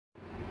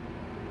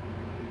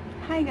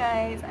Hi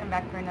guys, I'm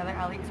back for another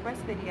Aliexpress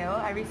video.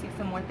 I received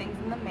some more things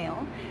in the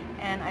mail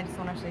and I just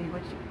want to show you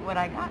what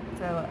I got,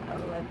 so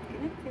let's get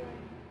into it.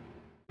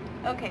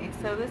 Okay,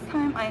 so this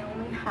time I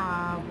only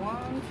have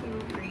 1,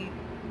 2, 3,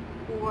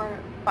 4,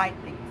 5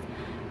 things.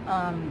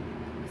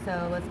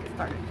 So let's get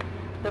started.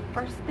 The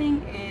first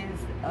thing is,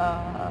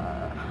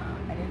 I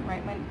didn't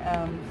write my,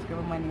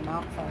 scribble my name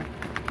out, sorry.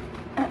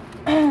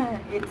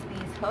 It's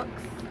these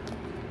hooks.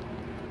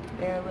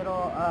 They're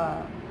little,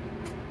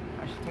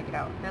 I should take it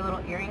out. They're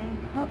little earring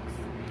hooks,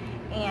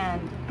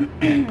 and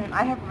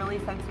I have really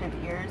sensitive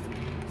ears,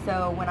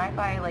 so when I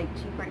buy like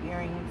cheaper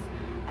earrings,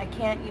 I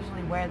can't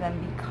usually wear them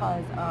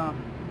because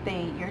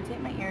they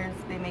irritate my ears.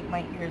 They make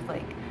my ears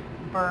like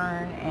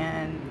burn,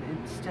 and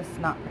it's just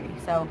not pretty.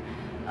 So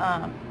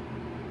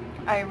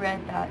I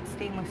read that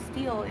stainless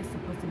steel is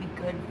supposed to be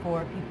good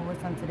for people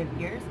with sensitive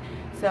ears.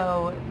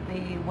 So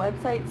the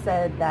website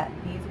said that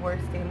these were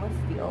stainless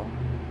steel.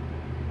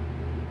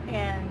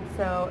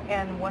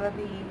 And one of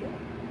the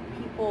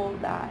people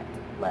that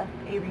left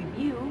a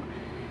review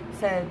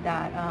said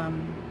that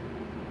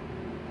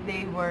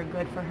they were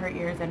good for her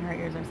ears, and her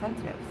ears are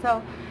sensitive.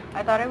 So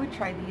I thought I would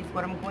try these.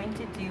 What I'm going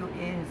to do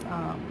is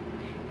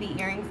the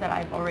earrings that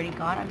I've already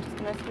got, I'm just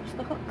going to switch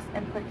the hooks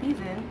and put these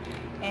in,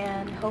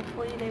 and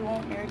hopefully they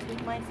won't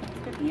irritate my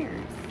sensitive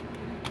ears.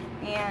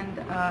 And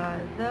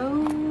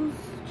those,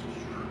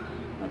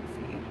 let's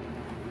see,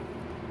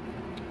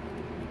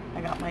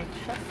 I got my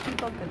trusty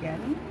book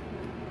again.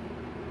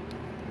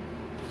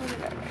 Where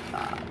did I write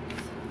that?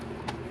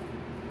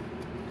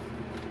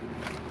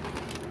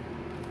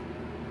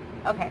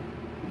 Okay,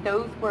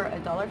 those were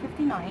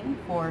 $1.59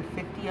 for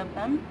 50 of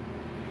them,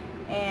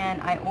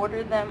 and I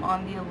ordered them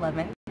on the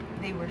 11th.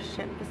 They were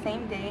shipped the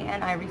same day,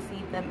 and I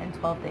received them in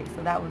 12 days,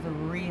 so that was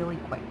really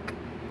quick.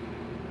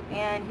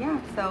 And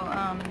yeah, so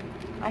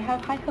I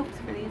have high hopes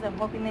for these. I'm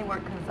hoping they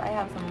work because I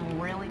have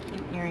some really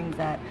cute earrings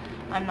that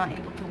I'm not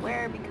able to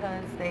wear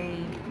because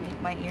they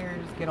make my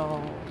ears get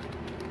all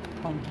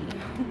funky.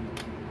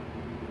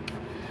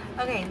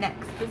 Okay,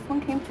 next, this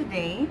one came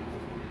today,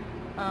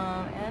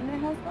 and it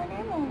has my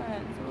name on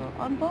it, so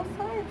on both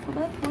sides, so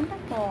that's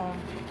wonderful.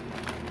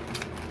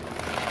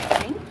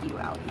 Thank you,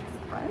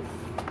 Aliexpress.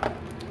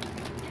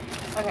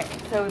 Okay,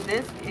 so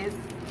this is,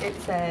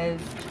 it says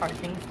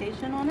charging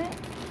station on it,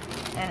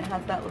 and it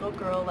has that little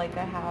girl like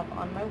I have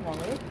on my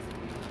wallet,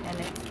 and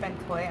it's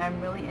Bentoy. I'm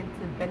really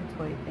into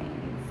Bentoy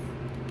things.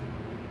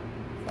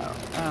 So,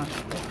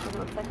 this is what it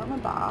looks like on the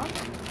box.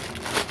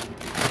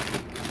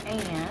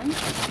 And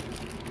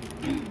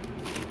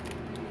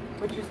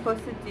what you're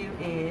supposed to do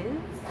is,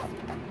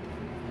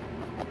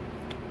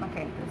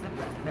 okay,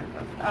 there it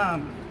goes.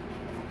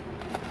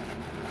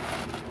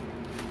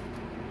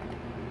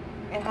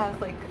 It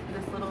has like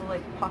this little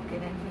like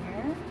pocket in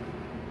here,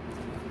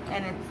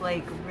 and it's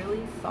like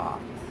really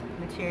soft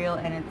material,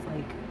 and it's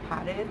like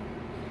padded,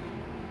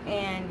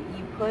 and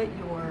you put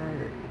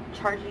your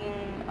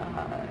charging,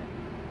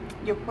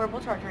 your portable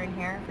charger in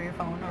here for your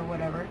phone or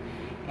whatever,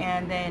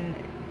 and then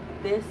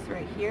this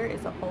right here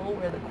is a hole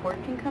where the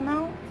cord can come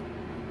out.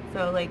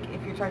 So like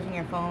if you're charging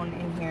your phone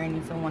in here and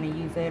you still want to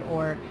use it,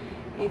 or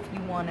if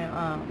you want to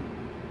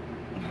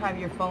have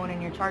your phone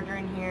and your charger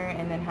in here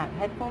and then have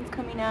headphones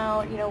coming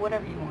out, you know,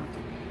 whatever you want.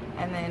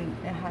 And then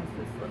it has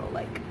this little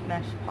like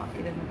mesh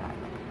pocket in the back.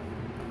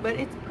 But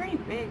it's pretty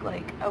big.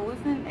 Like I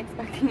wasn't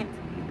expecting it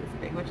to be this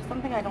big, which is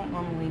something I don't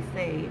normally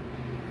say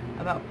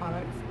about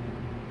products,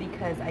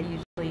 because I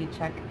usually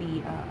check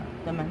the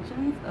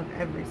dimensions of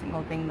every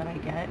single thing that I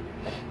get.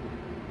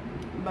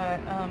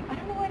 But I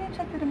don't know why I didn't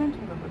check the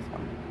dimensions of this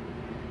one.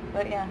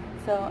 But yeah,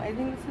 so I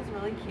think this is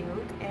really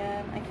cute,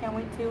 and I can't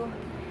wait to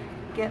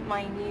get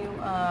my new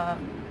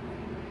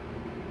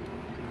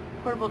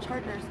portable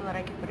charger so that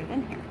I can put it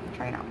in here and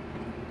try it out.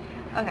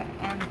 Okay,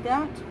 and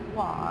that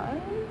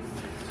was,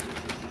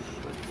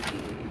 let's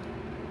see,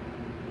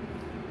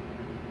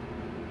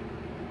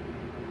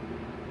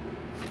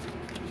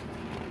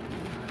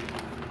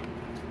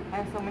 I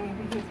have so many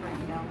things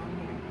written down on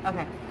here.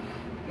 Okay,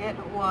 it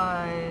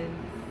was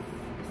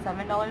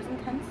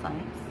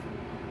 $7.10.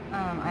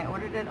 I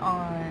ordered it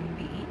on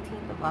the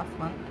 18th of last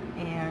month,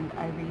 and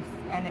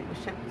it was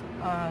shipped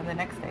the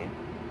next day,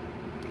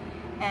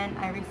 and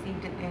I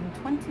received it in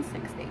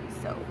 26 days.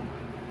 So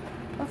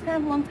that's kind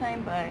of a long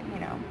time, but you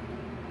know,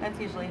 that's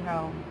usually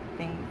how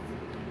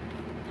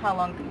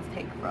long things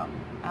take from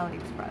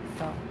Aliexpress.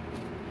 So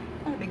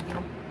not a big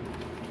deal.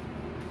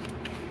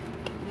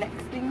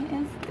 Next thing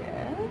is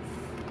this,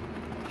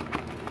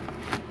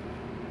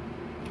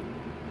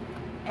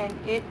 and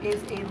it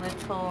is a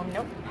little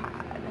notepad.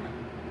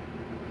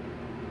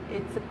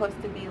 It's supposed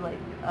to be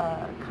like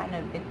kind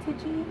of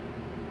vintagey,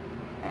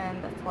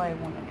 and that's why I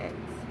wanted it.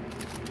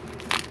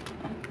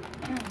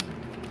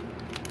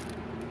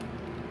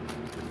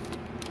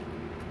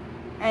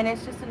 And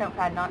it's just a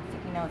notepad, not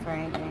sticky notes or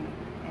anything,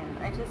 and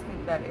I just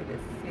think that it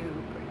is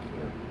super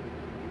cute.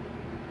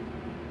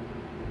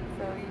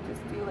 So you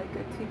just do like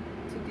a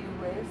to-do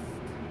list,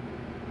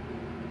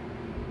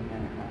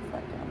 and it has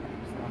that down there.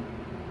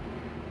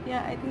 So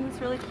yeah, I think it's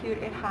really cute.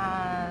 It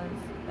has,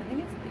 I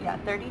think it's, yeah,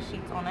 30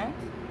 sheets on it.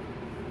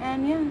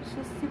 And yeah, it's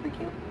just super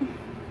cute.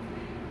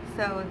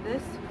 So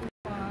this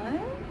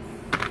was,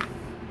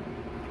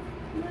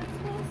 let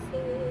me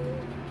see,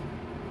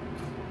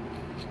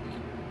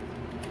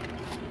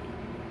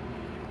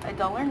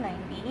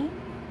 $1.90.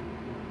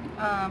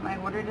 I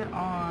ordered it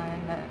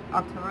on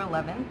October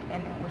 11th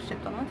and it was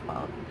shipped on the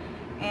 12th.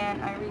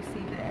 And I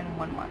received it in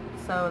 1 month.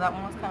 So that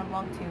one was kind of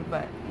long too,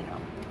 but you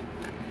know,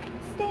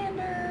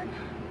 standard.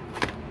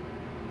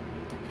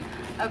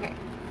 Okay,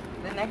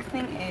 the next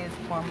thing is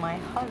for my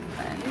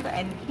husband,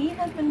 and he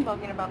has been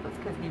bugging about this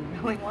because he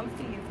really wants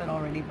to use it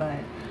already, but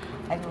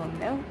I told him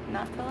no,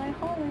 not till I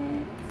haul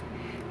it.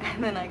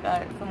 And then I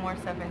got some more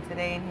stuff in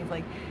today, and he's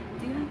like,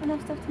 do you have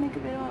enough stuff to make a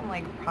video? I'm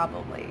like,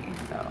 probably.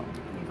 So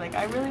he's like,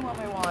 I really want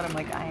my wallet. I'm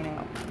like, I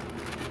know.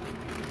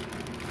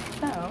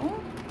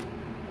 So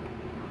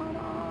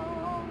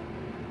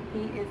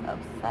he is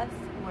obsessed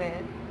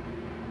with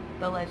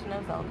The Legend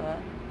of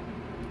Zelda,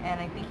 and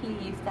I think he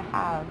used to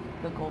have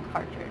the gold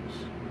cartridge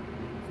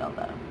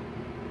Zelda.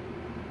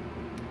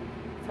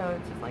 So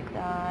it's just like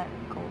that,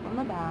 gold on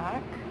the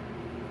back,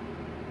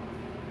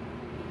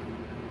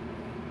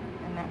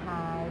 and it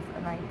has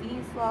an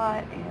ID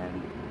slot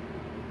and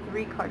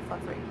 3 card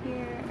slots right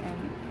here,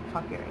 and a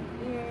pocket right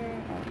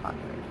here, and a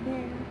pocket right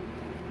here,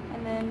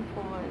 and then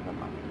for the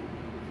money.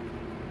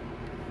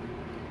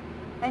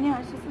 And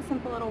yeah, it's just a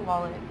simple little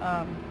wallet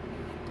that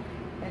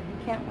you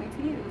can't wait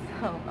to use.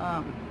 So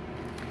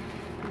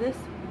this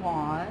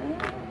was,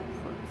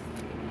 let's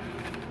see,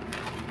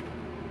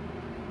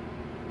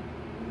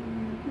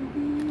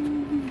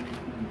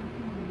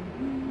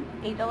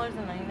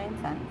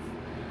 $8.99.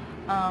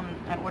 I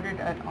ordered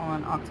it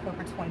on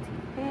October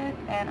 25th,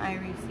 and I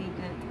received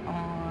it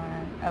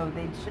on, oh,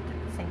 they shipped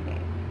it the same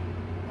day,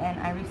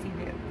 and I received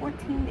it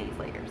 14 days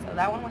later, so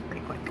that one was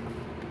pretty quick.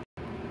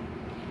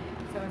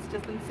 So it's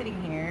just been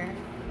sitting here,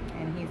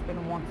 and he's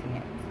been wanting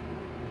it.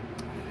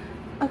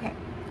 Okay,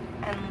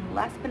 and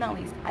last but not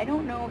least, I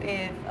don't know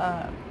if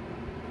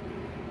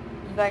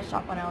you guys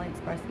shop on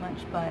Aliexpress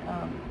much, but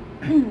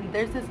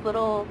there's this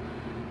little,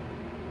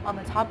 on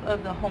the top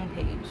of the home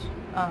page,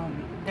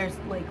 there's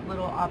like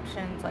little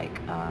options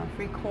like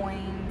free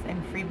coins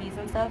and freebies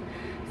and stuff.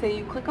 So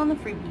you click on the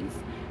freebies,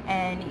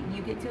 and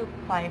you get to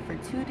apply for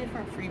 2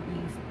 different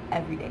freebies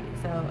every day.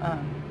 So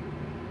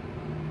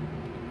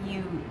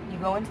you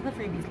go into the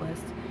freebies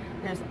list.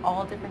 There's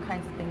all different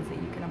kinds of things that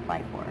you can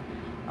apply for,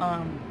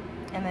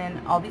 and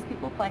then all these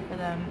people apply for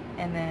them,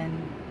 and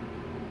then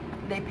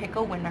they pick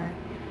a winner,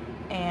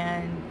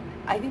 and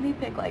I think they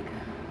pick like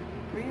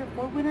 3 or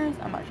 4 winners,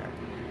 I'm not sure,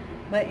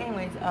 but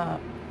anyways,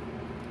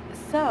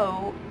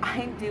 so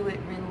I do it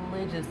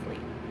religiously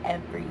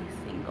every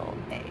single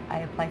day.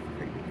 I apply for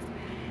freebies,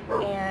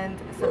 and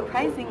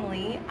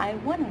surprisingly I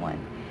won one.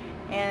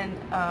 And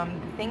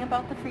the thing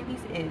about the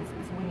freebies is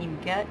when you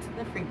get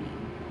the freebie,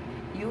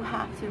 you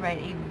have to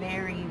write a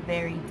very,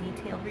 very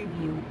detailed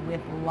review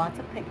with lots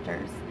of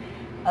pictures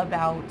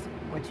about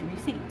what you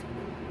received.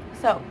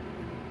 So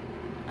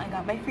I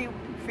got my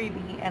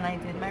freebie and I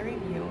did my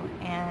review,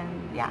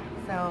 and yeah,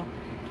 so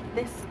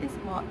this is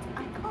what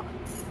I got.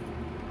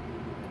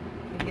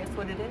 And guess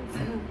what it is?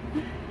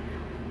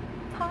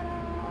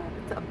 Ta-da!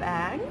 It's a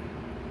bag.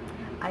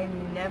 I've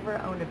never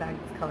owned a bag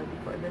this color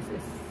before. This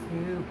is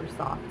super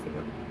soft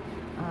too.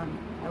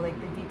 I like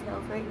the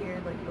details right here,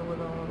 like the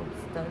little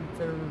studs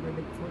or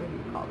rivets, whatever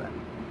you call them.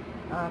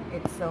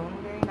 It's sewn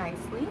very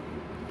nicely.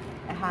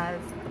 It has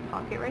a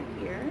pocket right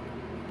here,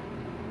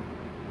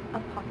 a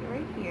pocket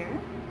right here,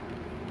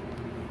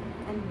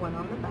 and one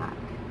on the back.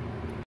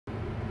 It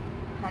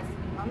has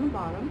feet on the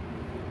bottom.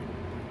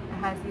 It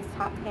has these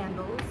top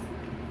handles,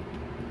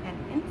 and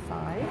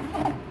inside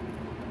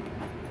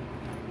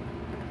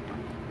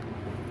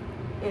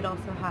it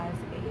also has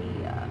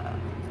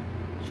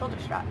a shoulder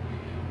strap.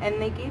 And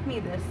they gave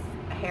me this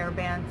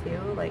hairband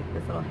too, like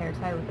this little hair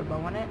tie with a bow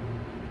on it.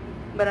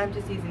 But I'm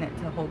just using it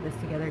to hold this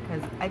together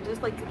because I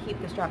just like to keep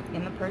the strap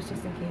in the purse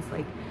just in case,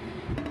 like,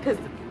 because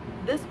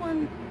this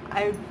one,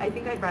 I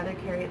think I'd rather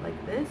carry it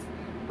like this.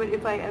 But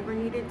if I ever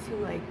needed to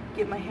like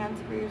get my hands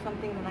free or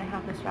something, then I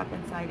have the strap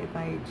inside if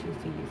I choose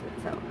to use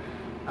it. So,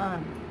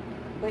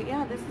 but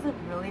yeah, this is a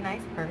really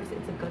nice purse.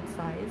 It's a good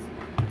size.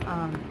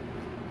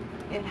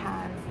 It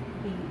has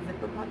the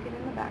zipper pocket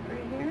in the back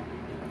right here,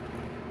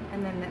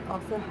 and then it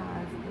also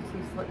has the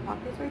 2 slip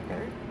pockets right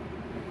there,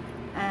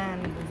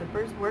 and the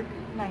zippers work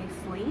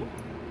nicely.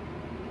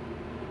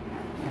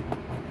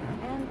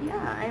 And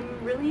yeah,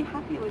 I'm really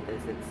happy with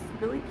this.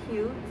 It's really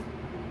cute.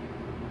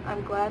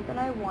 I'm glad that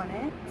I won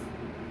it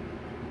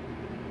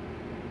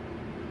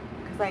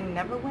because I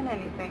never win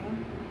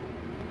anything.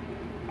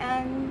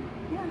 And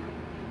yeah,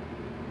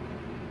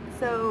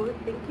 so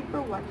thank you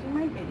for watching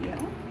my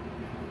video.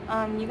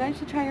 You guys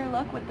should try your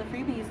luck with the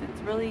freebies.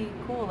 It's really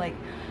cool. Like,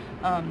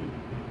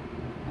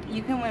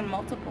 you can win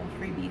multiple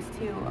freebies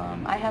too.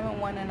 I haven't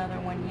won another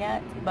one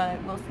yet,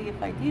 but we'll see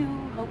if I do,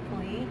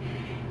 hopefully.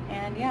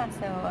 And yeah,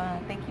 so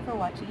thank you for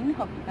watching.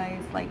 Hope you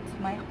guys liked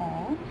my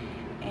haul,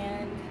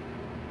 and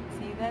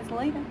see you guys guys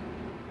later.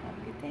 Have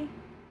a good day.